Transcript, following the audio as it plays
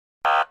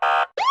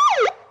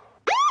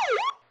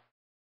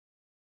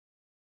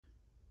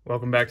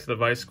Welcome back to the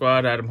Vise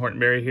Squad. Adam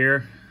Hortonberry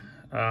here.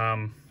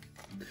 For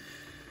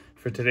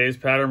today's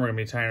pattern, we're going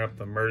to be tying up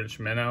the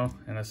merged minnow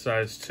in a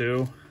size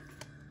 2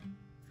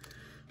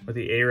 with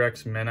the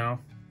Ahrex minnow.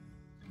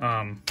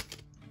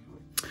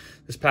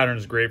 This pattern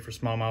is great for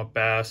smallmouth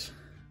bass,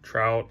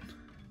 trout,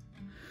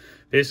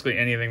 basically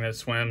anything that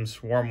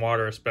swims, warm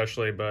water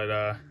especially, but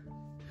the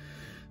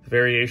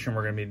variation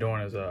we're going to be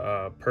doing is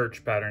a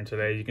perch pattern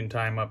today. You can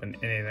tie them up in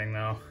anything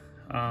though.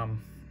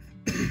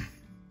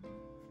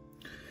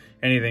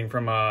 Anything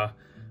from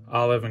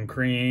olive and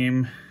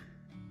cream.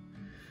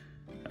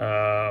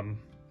 Yeah,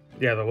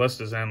 the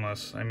list is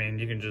endless. I mean,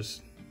 you can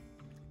just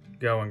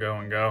go and go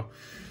and go.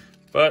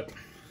 But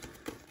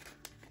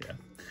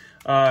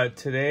yeah,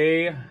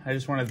 today I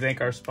just want to thank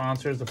our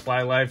sponsors, the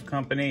Fly Life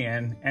Company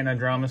and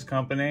Anadramas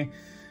Company.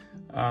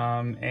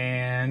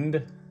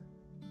 And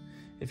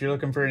if you're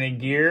looking for any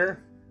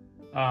gear,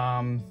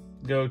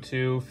 go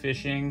to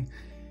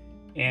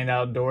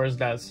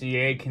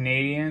fishingandoutdoors.ca,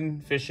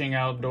 Canadian,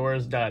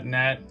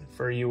 fishingoutdoors.net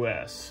for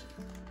US.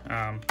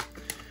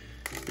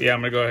 Yeah,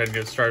 I'm gonna go ahead and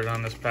get started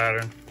on this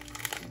pattern.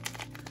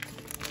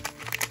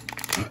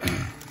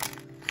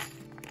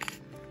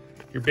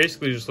 You're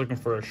basically just looking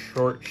for a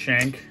short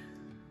shank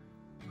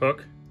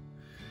hook.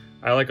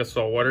 I like a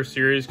saltwater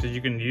series because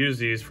you can use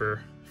these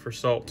for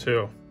salt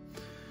too.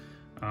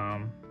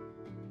 The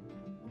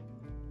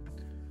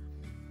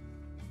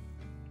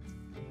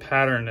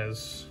pattern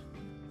is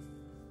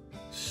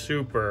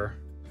super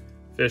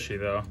fishy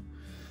though.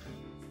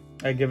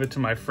 I give it to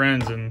my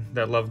friends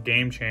that love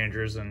game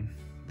changers, and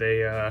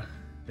they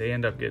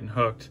end up getting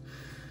hooked.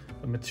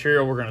 The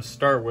material we're going to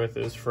start with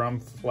is from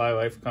Fly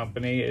Life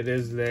Company. It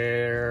is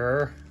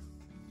their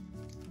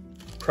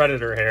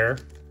predator hair,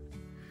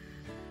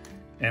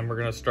 and we're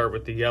going to start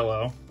with the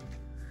yellow.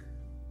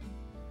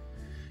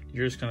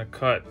 You're just going to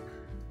cut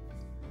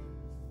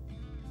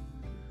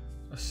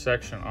a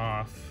section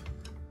off.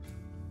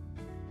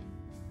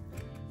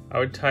 I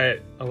would tie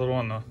it a little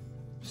on the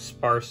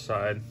sparse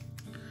side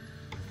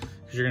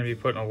because you're going to be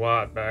putting a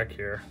lot back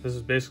here. This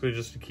is basically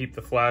just to keep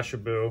the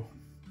Flashabou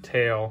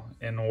tail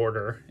in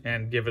order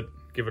and give it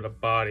a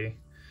body.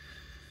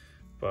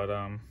 But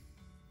I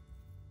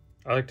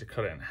like to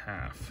cut it in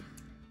half.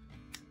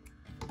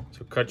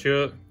 So cut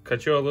you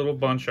a little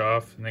bunch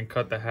off and then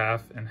cut the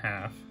half in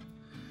half.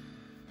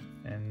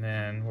 And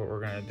then what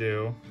we're going to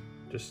do,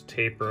 just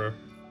taper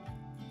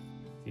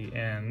the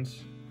ends.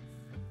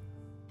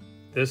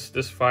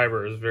 This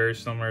fiber is very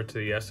similar to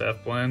the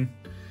SF blend,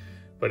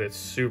 but it's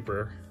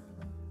super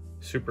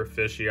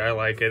fishy. I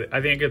like it. I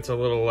think it's a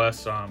little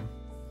less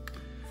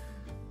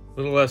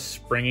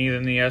springy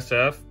than the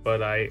SF,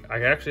 but I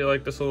actually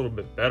like this a little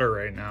bit better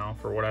right now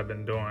for what I've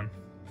been doing.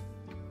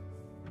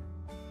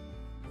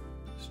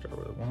 Start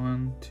with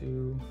 1,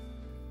 2.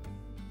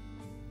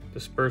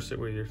 Disperse it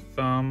with your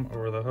thumb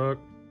over the hook.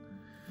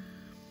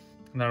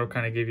 And that'll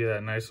kind of give you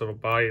that nice little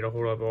body to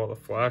hold up all the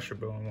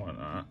Flashabou and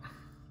whatnot.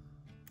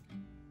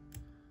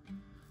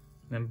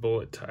 Then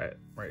bullet tie it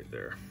right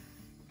there.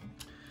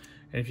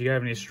 And if you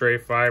have any stray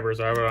fibers,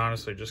 I would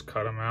honestly just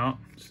cut them out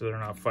so they're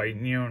not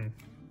fighting you and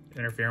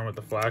interfering with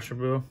the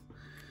Flashabou.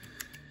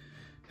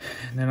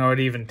 And then I would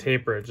even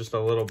taper it just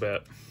a little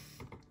bit.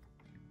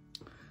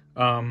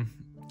 In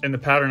the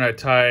pattern I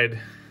tied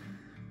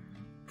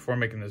before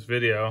making this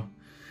video,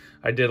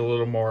 I did a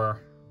little more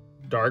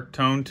dark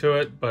tone to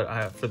it,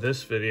 but for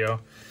this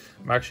video,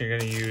 I'm actually going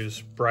to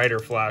use brighter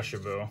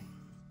Flashabou.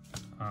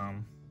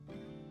 And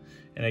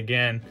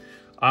again,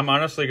 I'm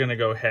honestly going to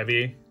go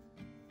heavy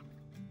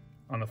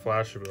on the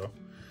Flashabou.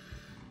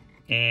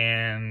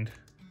 And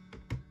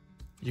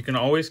you can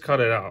always cut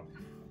it out,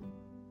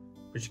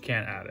 but you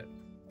can't add it.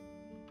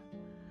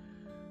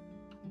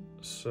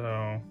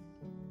 So,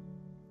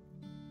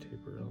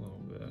 taper it a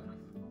little bit.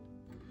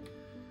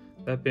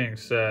 That being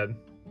said,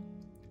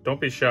 don't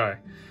be shy.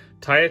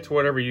 Tie it to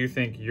whatever you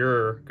think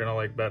you're gonna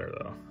like better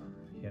though.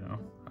 You know,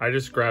 I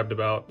just grabbed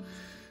about,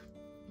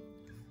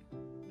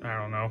 I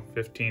don't know,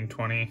 15,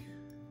 20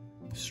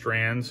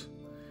 strands.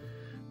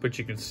 But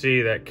you can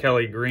see that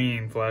Kelly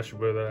green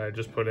Flashabou that I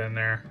just put in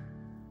there.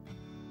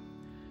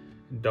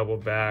 Double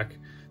back.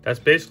 That's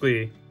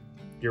basically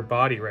your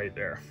body right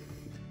there.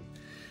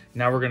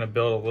 Now we're gonna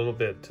build a little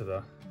bit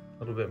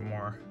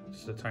more,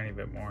 just a tiny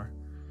bit more.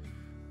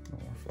 A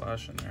little more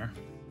flash in there.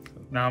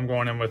 Now I'm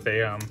going in with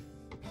a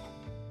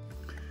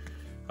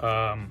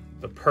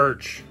the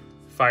Perch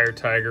fire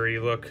tiger-y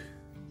look,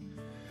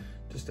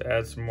 just to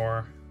add some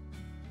more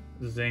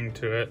zing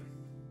to it.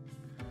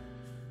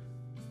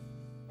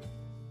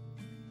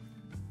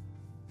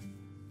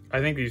 I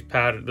think this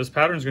pattern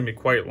is going to be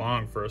quite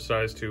long for a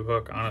size 2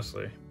 hook,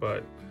 honestly,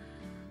 but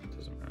it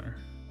doesn't matter.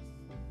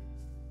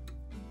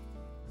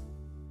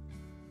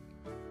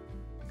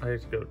 I like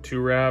to go 2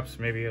 wraps,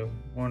 maybe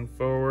 1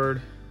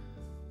 forward.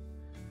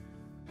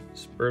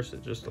 Disperse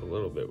it just a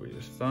little bit with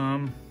your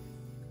thumb.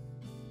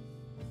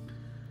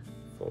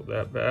 Fold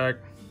that back.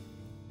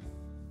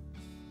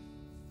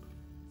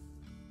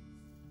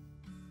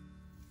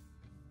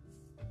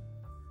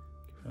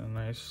 Give it a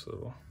nice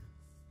little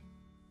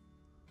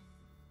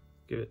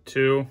Give it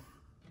 2.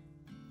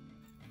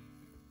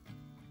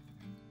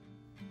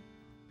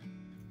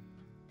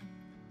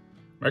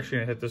 I'm actually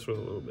gonna hit this with a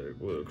little bit of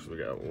glue because we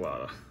got a lot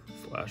of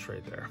flash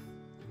right there.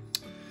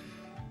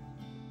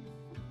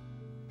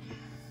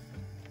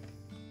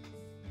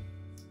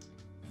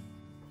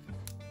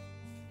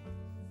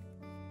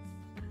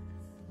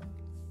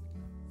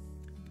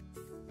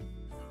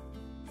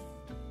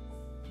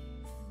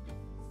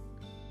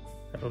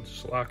 That'll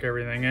just lock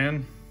everything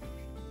in.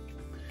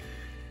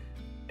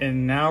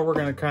 And now we're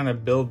gonna kind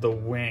of build the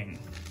wing.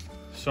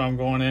 So I'm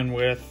going in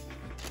with,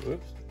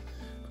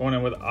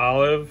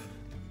 olive.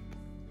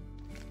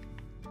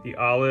 The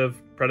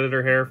olive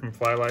predator hair from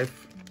Fly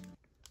Life.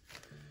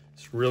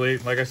 It's really,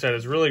 like I said,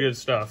 it's really good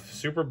stuff.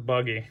 Super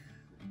buggy,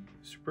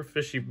 super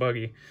fishy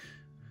buggy.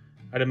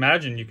 I'd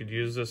imagine you could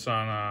use this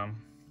on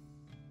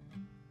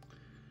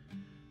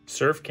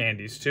surf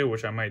candies too,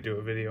 which I might do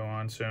a video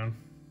on soon.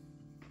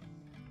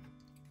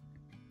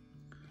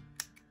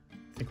 I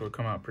think it would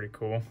come out pretty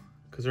cool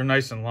because they're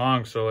nice and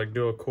long. So like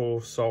do a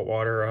cool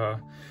saltwater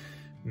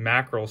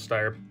mackerel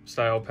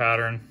style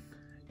pattern.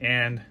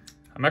 And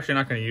I'm actually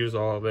not going to use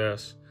all of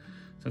this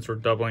since we're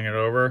doubling it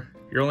over.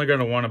 You're only going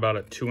to want about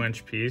a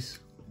 2-inch piece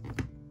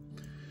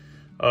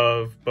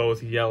of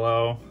both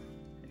yellow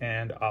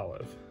and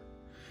olive.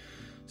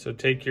 So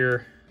take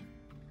your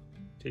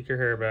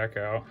hair back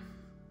out.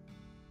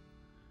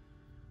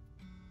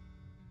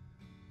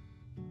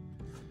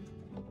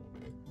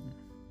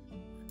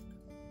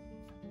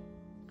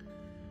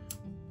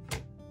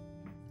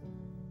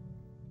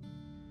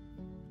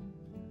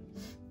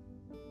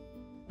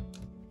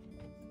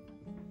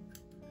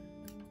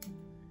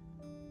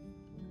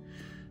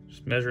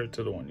 Measure it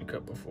to the one you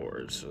cut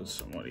before so it's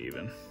somewhat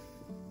even.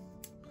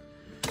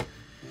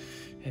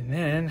 And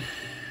then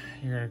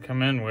you're gonna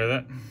come in with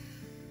it.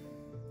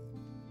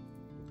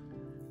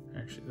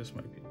 Actually, this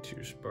might be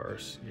too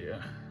sparse.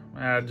 Yeah,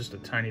 add just a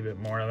tiny bit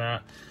more of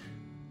that.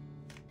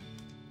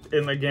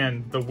 And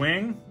again, the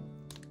wing,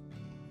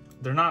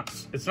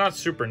 it's not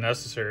super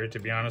necessary, to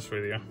be honest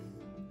with you.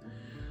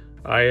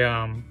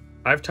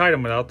 I've tied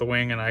them without the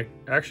wing and I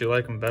actually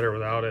like them better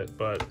without it,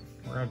 but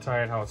we're gonna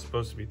tie it how it's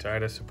supposed to be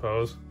tied, I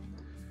suppose.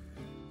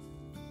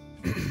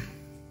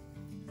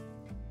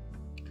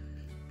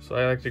 So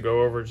I like to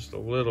go over just a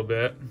little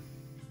bit,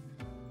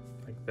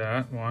 like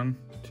that. 1,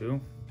 2,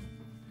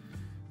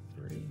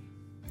 3.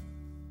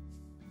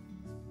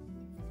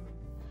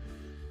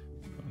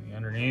 On the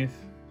underneath.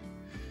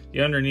 The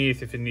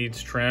underneath, if it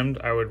needs trimmed,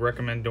 I would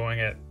recommend doing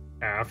it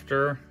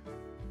after,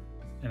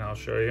 and I'll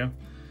show you.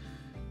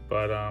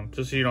 But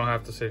just so you don't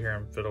have to sit here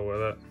and fiddle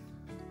with it.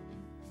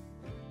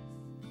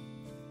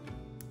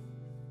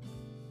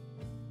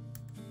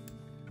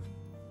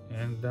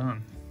 And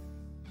done.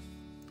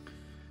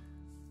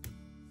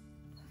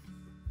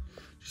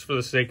 Just for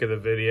the sake of the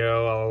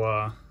video,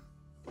 I'll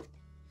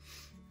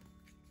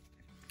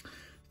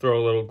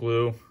throw a little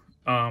glue.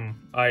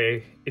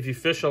 If you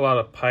fish a lot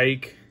of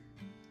pike,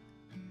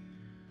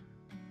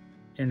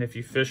 and if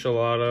you fish a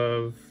lot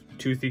of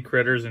toothy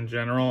critters in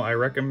general, I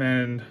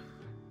recommend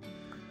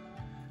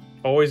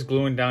always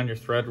gluing down your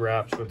thread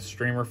wraps with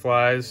streamer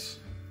flies,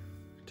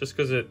 just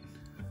because it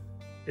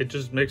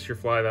just makes your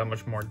fly that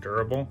much more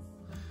durable.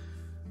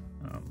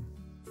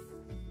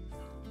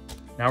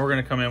 Now we're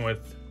gonna come in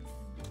with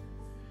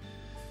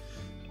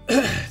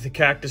the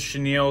Cactus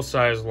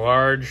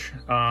Chenille-large.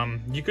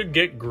 You could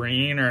get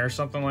green or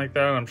something like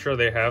that. I'm sure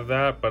they have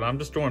that, but I'm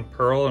just doing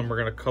pearl and we're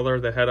gonna color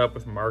the head up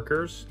with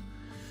markers.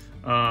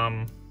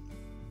 I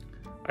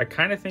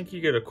kind of think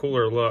you get a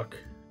cooler look,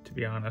 to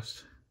be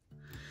honest.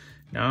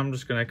 Now I'm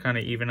just gonna kind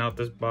of even out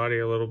this body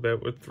a little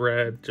bit with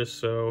thread, just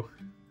so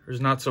there's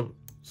not so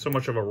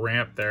much of a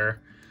ramp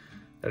there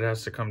that it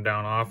has to come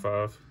down off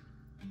of.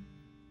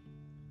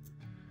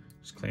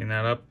 Just clean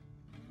that up,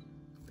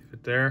 leave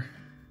it there.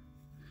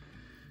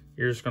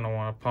 You're just gonna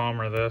wanna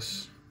palmer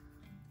this.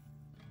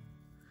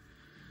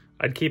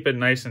 I'd keep it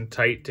nice and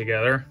tight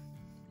together.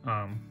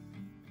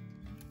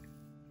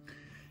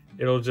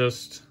 It'll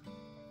just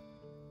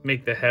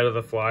make the head of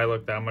the fly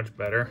look that much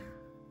better.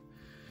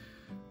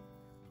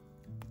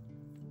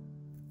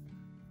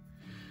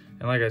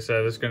 And like I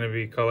said, it's gonna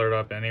be colored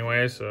up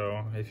anyway,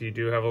 so if you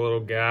do have a little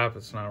gap,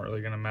 it's not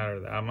really gonna matter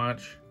that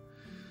much.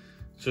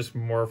 It's just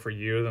more for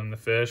you than the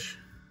fish.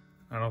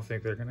 I don't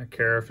think they're gonna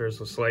care if there's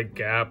a slight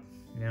gap,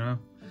 you know?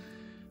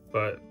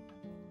 But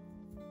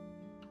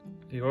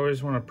you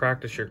always wanna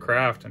practice your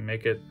craft and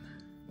make it,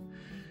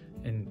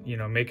 and you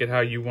know, make it how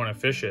you wanna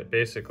fish it,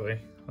 basically.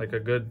 Like a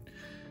good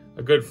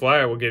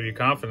fly will give you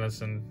confidence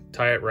and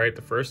tie it right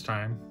the first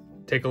time.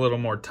 Take a little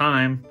more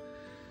time,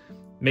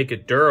 make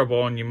it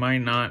durable, and you might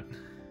not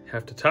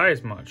have to tie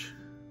as much.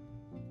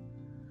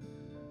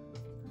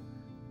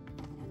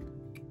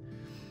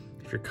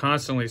 If you're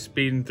constantly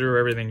speeding through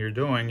everything you're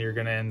doing, you're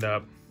gonna end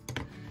up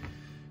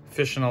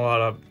fishing a lot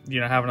of, you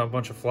know, having a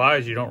bunch of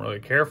flies you don't really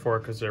care for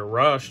because they're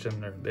rushed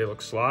and they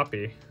look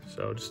sloppy.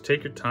 So just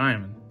take your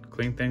time and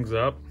clean things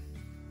up.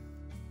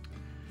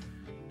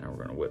 Now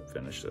we're gonna whip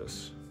finish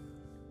this.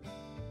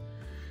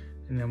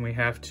 And then we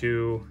have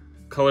to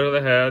color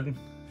the head,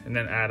 and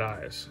then add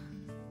eyes.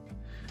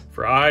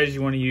 For eyes,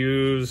 you want to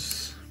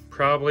use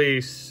probably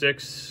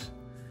 6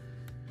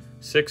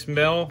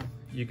 mil.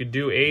 You could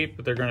do 8,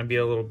 but they're going to be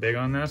a little big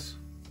on this.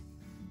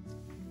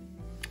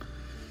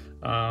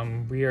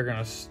 We are going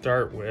to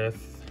start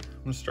with,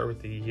 I'm going to start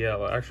with the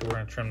yellow. Actually, we're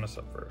going to trim this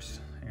up first.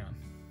 Hang on.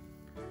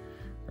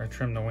 We're going to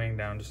trim the wing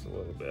down just a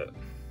little bit.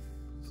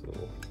 It's a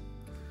little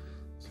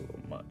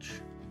much.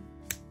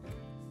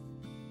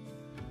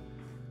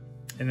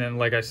 And then,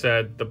 like I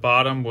said, the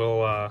bottom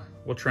we'll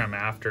trim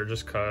after,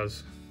 just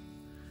cause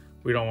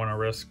we don't want to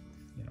risk,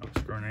 you know,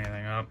 screwing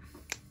anything up.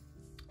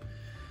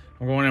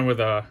 I'm going in with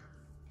a,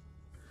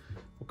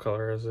 what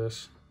color is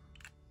this?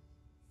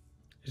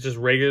 It's just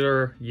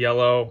regular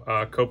yellow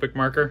Copic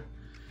marker.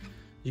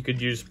 You could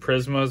use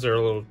Prismas, they're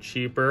a little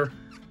cheaper,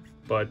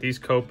 but these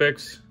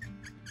Copics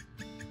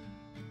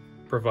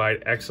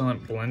provide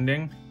excellent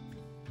blending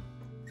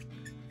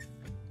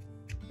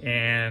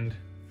and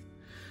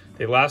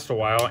they last a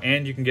while,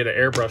 and you can get an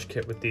airbrush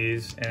kit with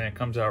these and it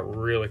comes out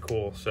really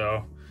cool.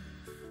 So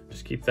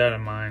just keep that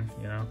in mind,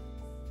 you know.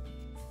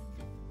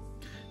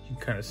 You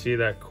can kind of see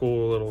that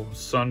cool little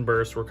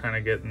sunburst we're kind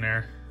of getting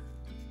there.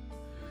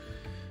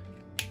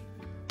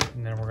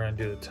 And then we're gonna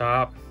do the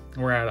top.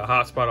 We're gonna add a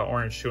hot spot of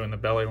orange too in the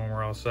belly when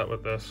we're all set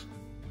with this.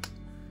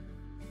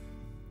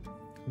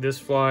 This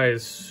fly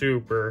is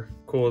super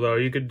cool though.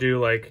 You could do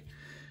like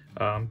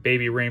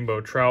baby rainbow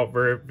trout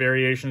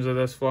variations of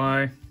this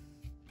fly.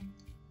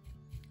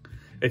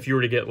 If you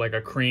were to get like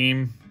a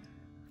cream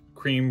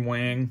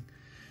wing,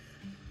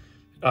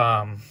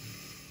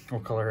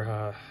 what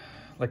color?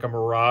 Like a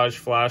Mirage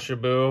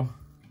Flashabou,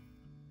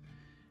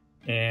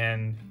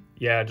 and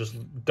yeah, just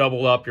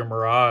double up your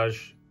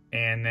Mirage,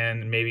 and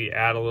then maybe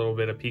add a little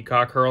bit of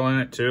peacock herl in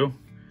it too.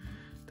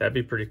 That'd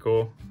be pretty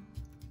cool.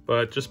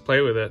 But just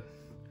play with it,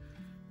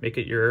 make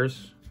it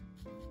yours.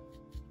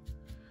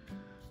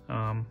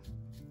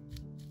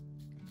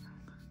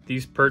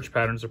 These perch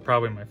patterns are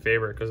probably my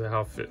favorite because of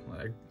how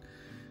like,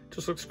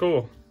 just looks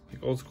cool,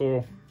 like old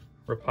school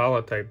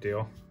Rapala type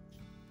deal.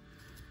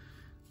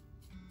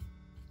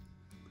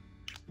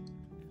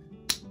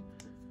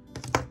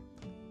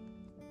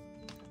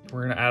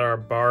 We're gonna add our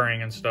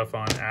barring and stuff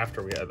on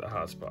after we add the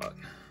hot spot.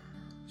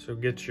 So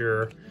get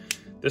your,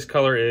 this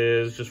color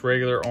is just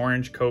regular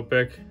orange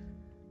Copic.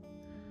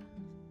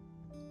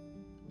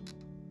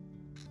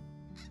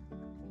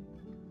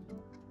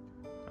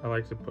 I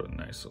like to put a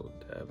nice little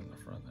dab in the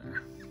front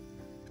there.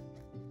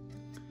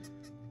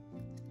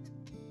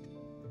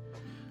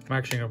 I'm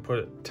actually gonna put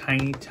a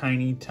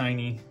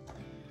tiny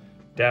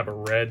dab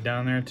of red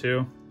down there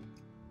too.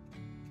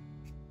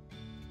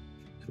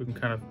 So we can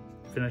kind of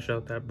finish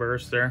out that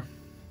burst there.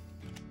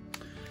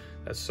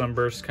 That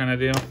sunburst kind of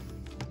deal.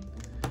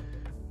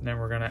 And then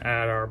we're gonna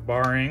add our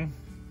barring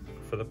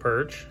for the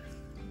perch.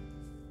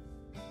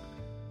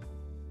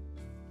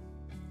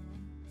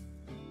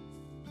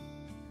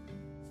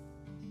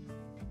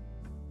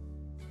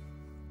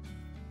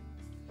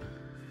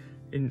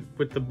 And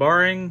with the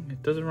barring,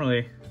 it doesn't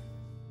really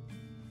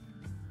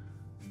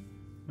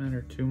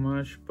matter too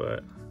much,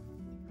 but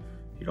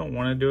if you don't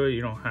want to do it,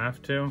 you don't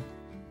have to.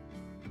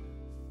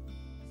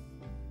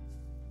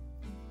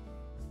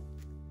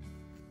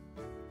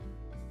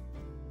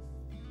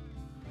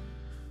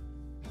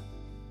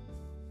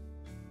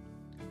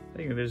 I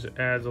think it just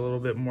adds a little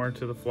bit more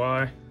to the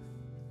fly.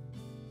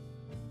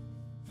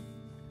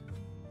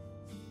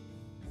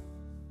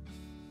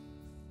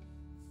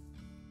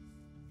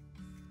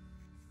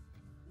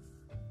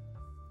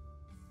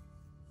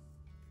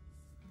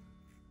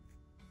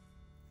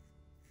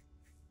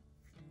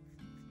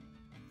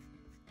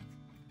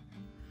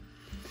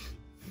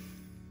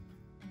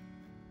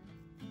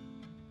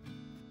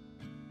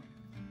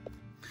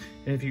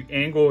 And if you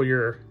angle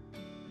your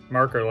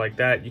marker like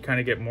that, you kind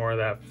of get more of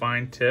that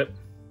fine tip.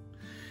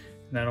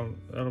 And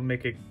that'll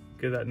make it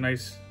get that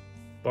nice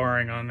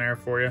barring on there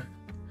for you.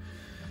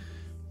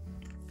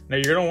 Now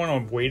you're gonna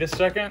want to wait a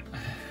second,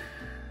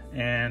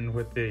 and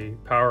with the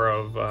power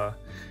of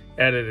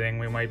editing,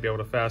 we might be able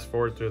to fast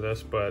forward through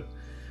this, but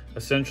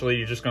essentially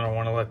you're just gonna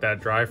want to let that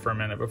dry for a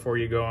minute before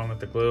you go on with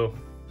the glue.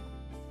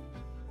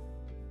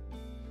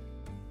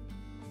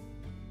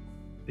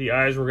 The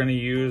eyes we're gonna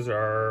use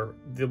are,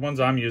 the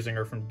ones I'm using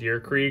are from Deer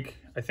Creek.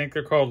 I think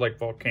they're called like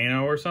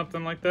Volcano or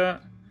something like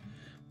that,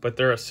 but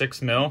they're a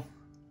 6 mil.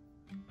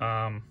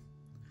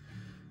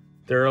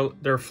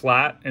 They're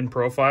flat in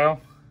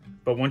profile,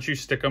 but once you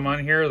stick them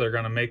on here, they're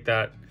gonna make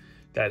that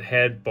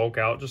head bulk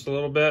out just a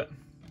little bit,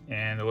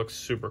 and it looks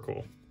super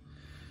cool.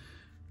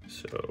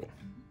 So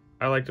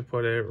I like to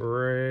put it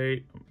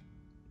right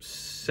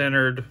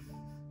centered,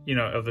 you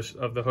know,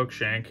 of the hook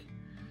shank.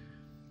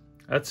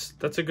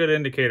 That's a good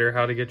indicator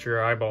how to get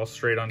your eyeballs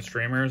straight on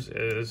streamers,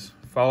 is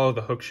follow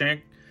the hook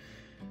shank.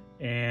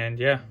 And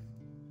yeah.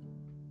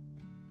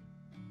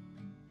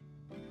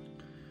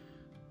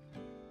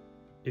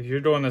 If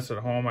you're doing this at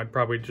home, I'd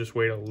probably just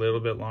wait a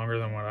little bit longer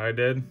than what I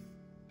did,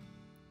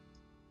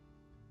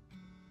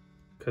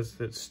 because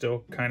it's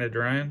still kind of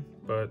drying,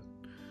 but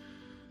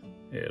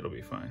yeah, it'll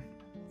be fine.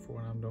 for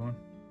what I'm doing.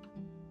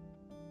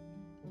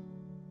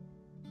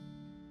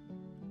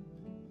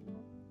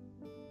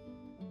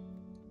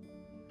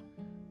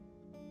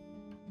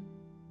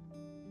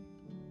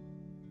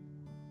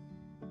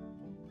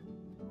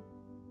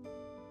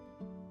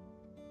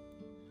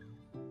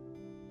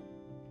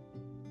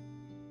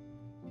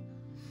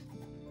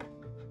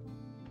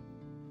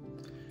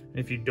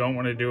 If you don't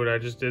want to do what I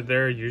just did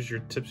there, use your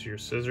tips of your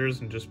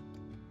scissors and just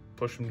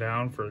push them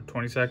down for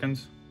 20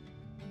 seconds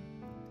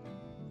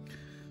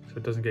so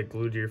it doesn't get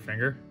glued to your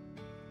finger.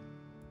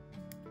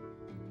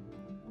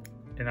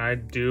 And I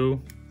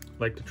do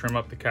like to trim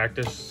up the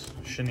Cactus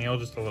Chenille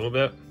just a little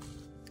bit.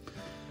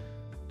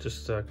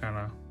 Just kind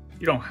of,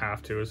 you don't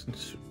have to.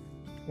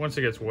 Once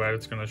it gets wet,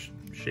 it's going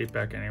to shape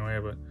back anyway,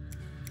 but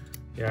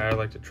yeah, I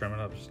like to trim it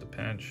up just a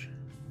pinch.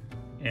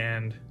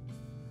 And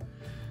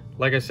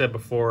like I said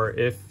before,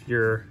 if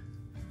you're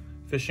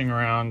fishing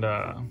around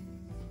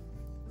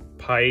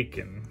pike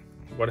and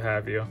what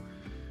have you,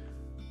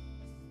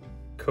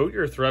 coat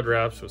your thread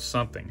wraps with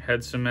something.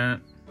 Head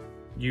cement,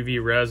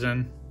 UV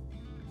resin,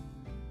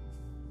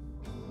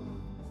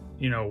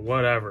 you know,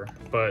 whatever.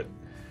 But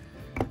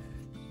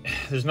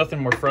there's nothing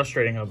more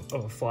frustrating of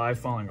a fly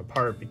falling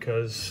apart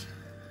because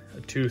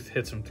a tooth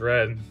hit some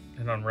thread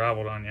and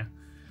unraveled on you.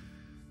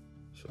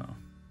 So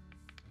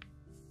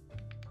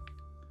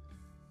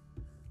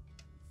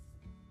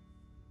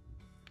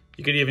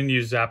you could even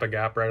use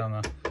Zap-A-Gap right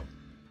on the,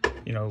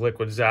 you know,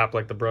 liquid zap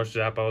like the brush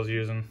zap I was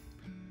using.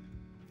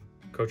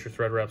 Coat your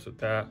thread wraps with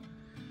that.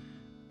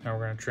 Now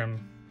we're going to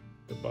trim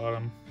the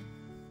bottom.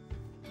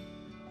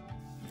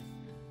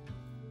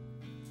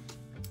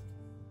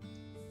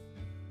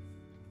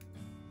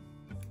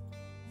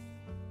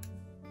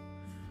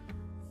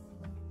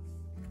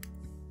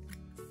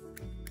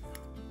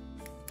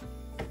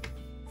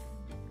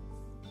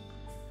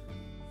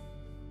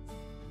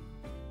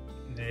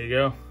 There you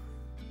go.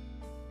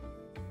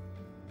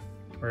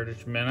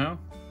 Reddish minnow.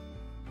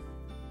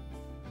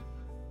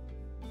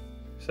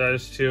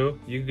 Size 2.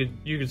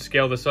 You could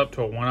scale this up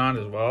to a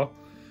 1/0 as well.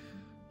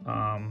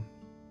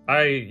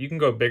 You can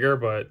go bigger,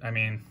 but I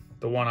mean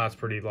the 1/0's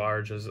pretty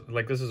large. This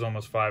is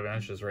almost 5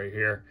 inches right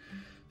here.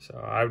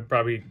 So I'd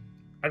probably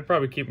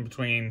keep them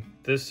between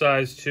this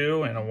size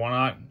 2 and a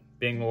 1/0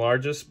 being the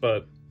largest,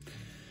 but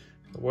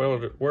the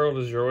world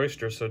is your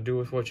oyster, so do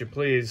with what you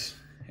please.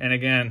 And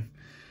again,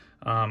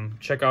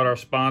 check out our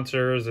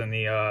sponsors and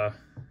the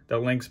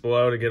links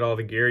below to get all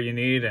the gear you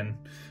need, and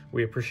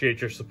we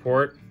appreciate your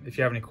support. If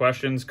you have any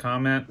questions,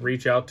 comment,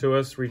 reach out to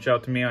us, reach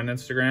out to me on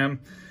Instagram.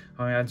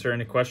 I'll answer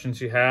any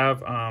questions you have.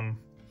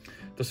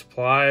 The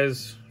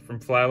supplies from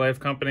Fly Life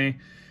Company,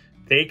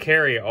 they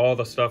carry all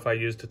the stuff I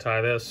use to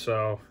tie this,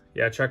 so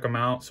yeah, check them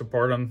out,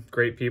 support them,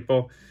 great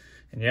people.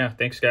 And yeah,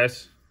 thanks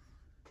guys.